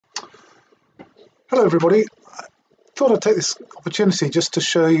Hello everybody. I thought I'd take this opportunity just to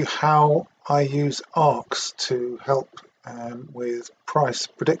show you how I use ARCs to help with price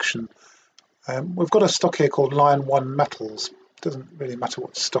prediction. We've got a stock here called Lion One Metals. It doesn't really matter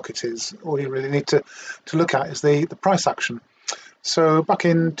what stock it is. All you really need to look at is the price action. So back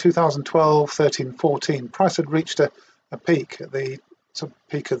in 2012, 13, 14, price had reached a peak at the sort of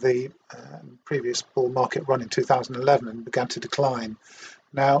peak of the previous bull market run in 2011 and began to decline.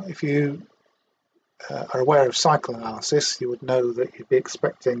 Now, if you are aware of cycle analysis, you would know that you'd be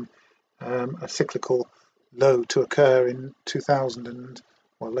expecting a cyclical low to occur in 2000 and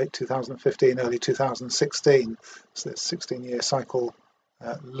late 2015, early 2016. So that's 16-year cycle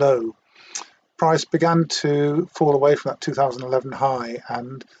low. Price began to fall away from that 2011 high,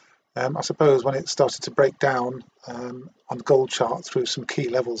 and I suppose when it started to break down on the gold chart through some key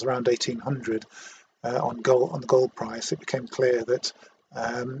levels around 1800 on the gold price, it became clear that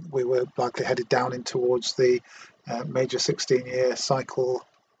we were likely headed down in towards the major 16-year cycle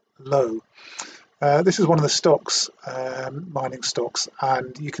low. This is one of the stocks, mining stocks,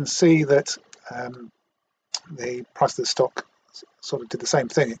 and you can see that the price of the stock sort of did the same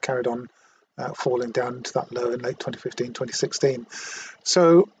thing. It carried on falling down to that low in late 2015, 2016.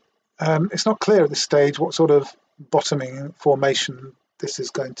 So it's not clear at this stage what sort of bottoming formation this is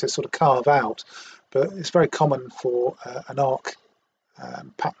going to sort of carve out, but it's very common for an arc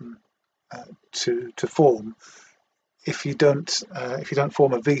pattern to form if you don't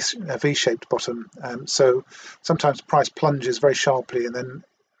form a V-shaped bottom. So sometimes price plunges very sharply and then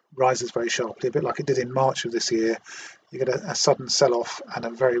rises very sharply, a bit like it did in March of this year. You get a sudden sell-off and a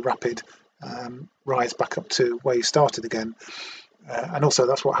very rapid rise back up to where you started again. And also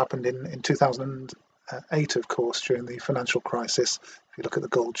that's what happened in 2008, of course, during the financial crisis. If you look at the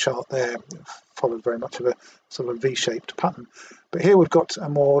gold chart there, it followed very much of a sort of a V-shaped pattern. But here we've got a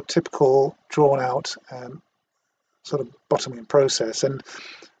more typical drawn-out sort of bottoming process, and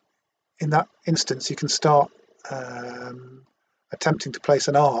in that instance you can start attempting to place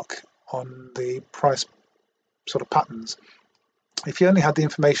an arc on the price sort of patterns. If you only had the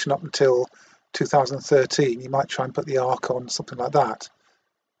information up until 2013, you might try and put the arc on something like that,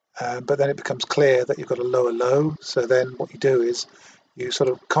 but then it becomes clear that you've got a lower low. So then what you do is you sort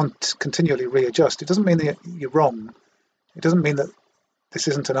of continually readjust. It doesn't mean that you're wrong. It doesn't mean that this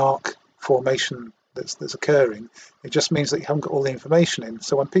isn't an arc formation that's occurring. It just means that you haven't got all the information in.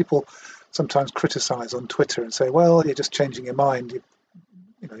 So when people sometimes criticize on Twitter and say, well, you're just changing your mind,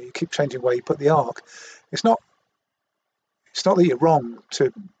 you keep changing where you put the arc, it's not that you're wrong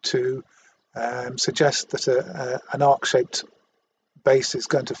to suggest that an arc-shaped base is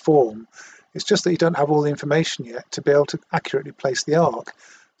going to form. It's just that you don't have all the information yet to be able to accurately place the arc.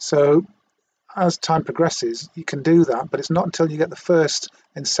 So as time progresses, you can do that, but it's not until you get the first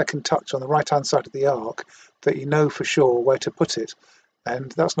and second touch on the right-hand side of the arc that you know for sure where to put it. And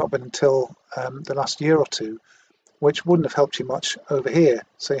that's not been until the last year or two, which wouldn't have helped you much over here.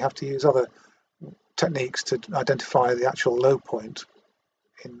 So you have to use other techniques to identify the actual low point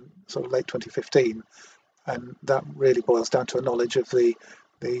in sort of late 2015. And that really boils down to a knowledge of the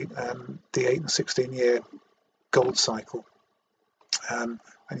 8 and 16-year gold cycle. And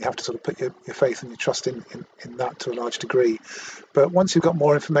you have to sort of put your faith and your trust in that to a large degree. But once you've got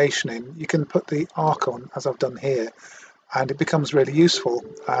more information in, you can put the arc on, as I've done here, and it becomes really useful,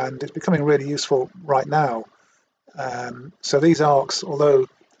 and it's becoming really useful right now. So these arcs, although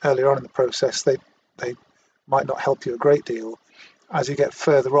earlier on in the process they might not help you a great deal, as you get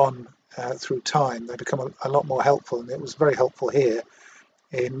further on through time, they become a lot more helpful. And it was very helpful here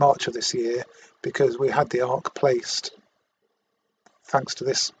in March of this year, because we had the arc placed thanks to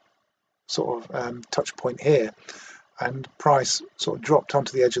this sort of touch point here, and price sort of dropped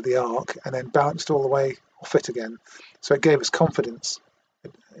onto the edge of the arc and then bounced all the way off it again. So it gave us confidence,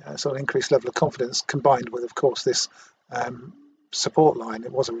 sort of increased level of confidence, combined with, of course, this support line.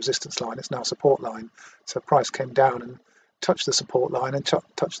 It was a resistance line, it's now a support line. So price came down and touched the support line and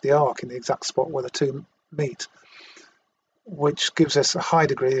touched the arc in the exact spot where the two meet, which gives us a high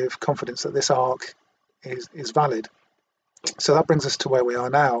degree of confidence that this arc is valid. So that brings us to where we are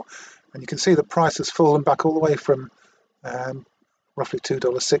now, and you can see the price has fallen back all the way from roughly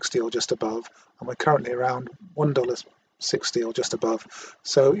 $2.60 or just above, and we're currently around $1.60 or just above.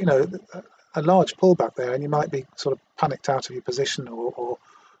 So a large pullback there, and you might be sort of panicked out of your position or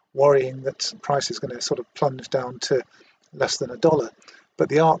worrying that price is going to sort of plunge down to less than $1. But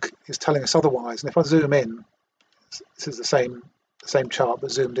the arc is telling us otherwise. And if I zoom in, this is the same chart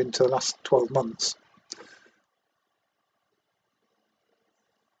but zoomed into the last 12 months.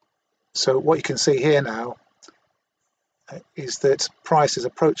 So what you can see here now is that price is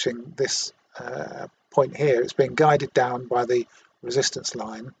approaching this point here, it's being guided down by the resistance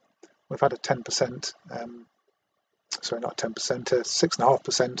line. We've had a 10%, sorry, not 10%, a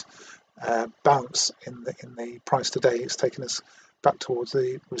 6.5% bounce in the price today. It's taken us back towards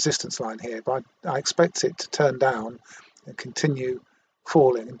the resistance line here, but I expect it to turn down and continue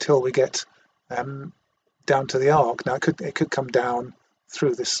falling until we get down to the arc. Now it could come down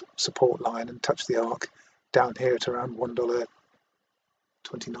through this support line and touch the arc down here at around $1.29,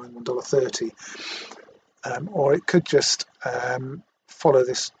 $1.30, or it could just follow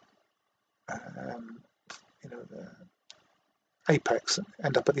this apex,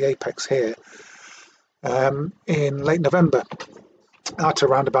 end up at the apex here in late November at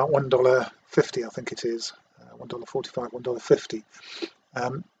around about $1.50, I think it is, $1.45,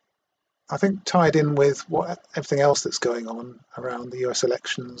 $1.50. I think tied in with everything else that's going on around the US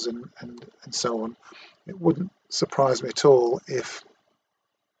elections and so on, it wouldn't surprise me at all if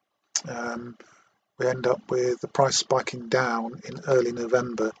we end up with the price spiking down in early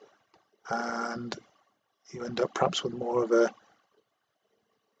November, and you end up perhaps with more of a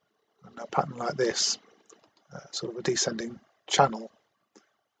pattern like this, sort of a descending channel.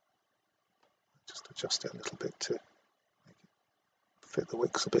 Just adjust it a little bit to make it fit the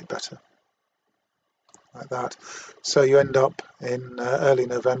wicks a bit better, like that. So you end up in early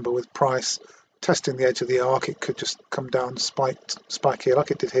November with price testing the edge of the arc. It could just come down, spike here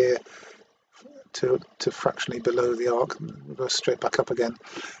like it did here to fractionally below the arc, and go straight back up again.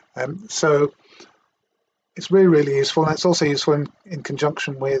 So it's really useful, and it's also useful in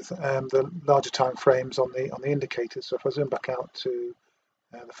conjunction with the larger time frames on the indicators. So if I zoom back out to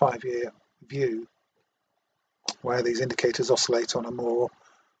the 5-year view, where these indicators oscillate on a more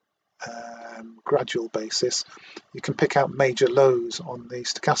gradual basis, you can pick out major lows on the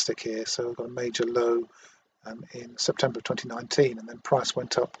stochastic here. So we've got a major low in September 2019, and then price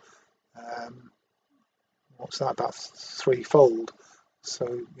went up, what's that, about threefold.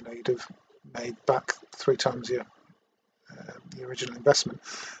 So you'd have made back 3 times your original investment.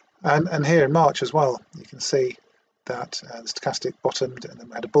 And here in March as well, you can see that the stochastic bottomed, and then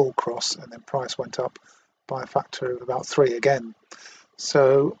we had a bull cross, and then price went up by a factor of about 3 again.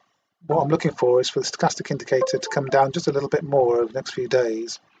 So what I'm looking for is for the stochastic indicator to come down just a little bit more over the next few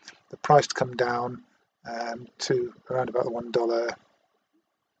days, the price to come down to around about the $1.50,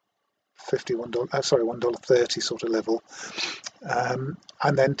 $1.30 sort of level,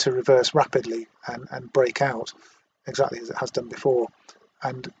 and then to reverse rapidly and break out exactly as it has done before.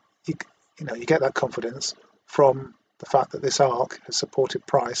 And you get that confidence from the fact that this arc has supported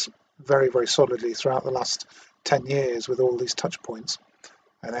price very, very solidly throughout the last 10 years with all these touch points,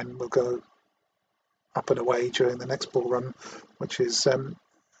 and then we'll go up and away during the next bull run, which is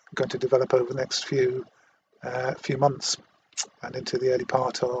going to develop over the next few months and into the early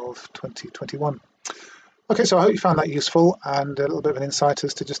part of 2021. Okay, so I hope you found that useful, and a little bit of an insight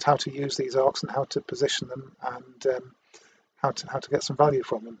as to just how to use these arcs and how to position them, and how to get some value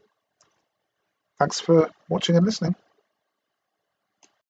from them. Thanks for watching and listening.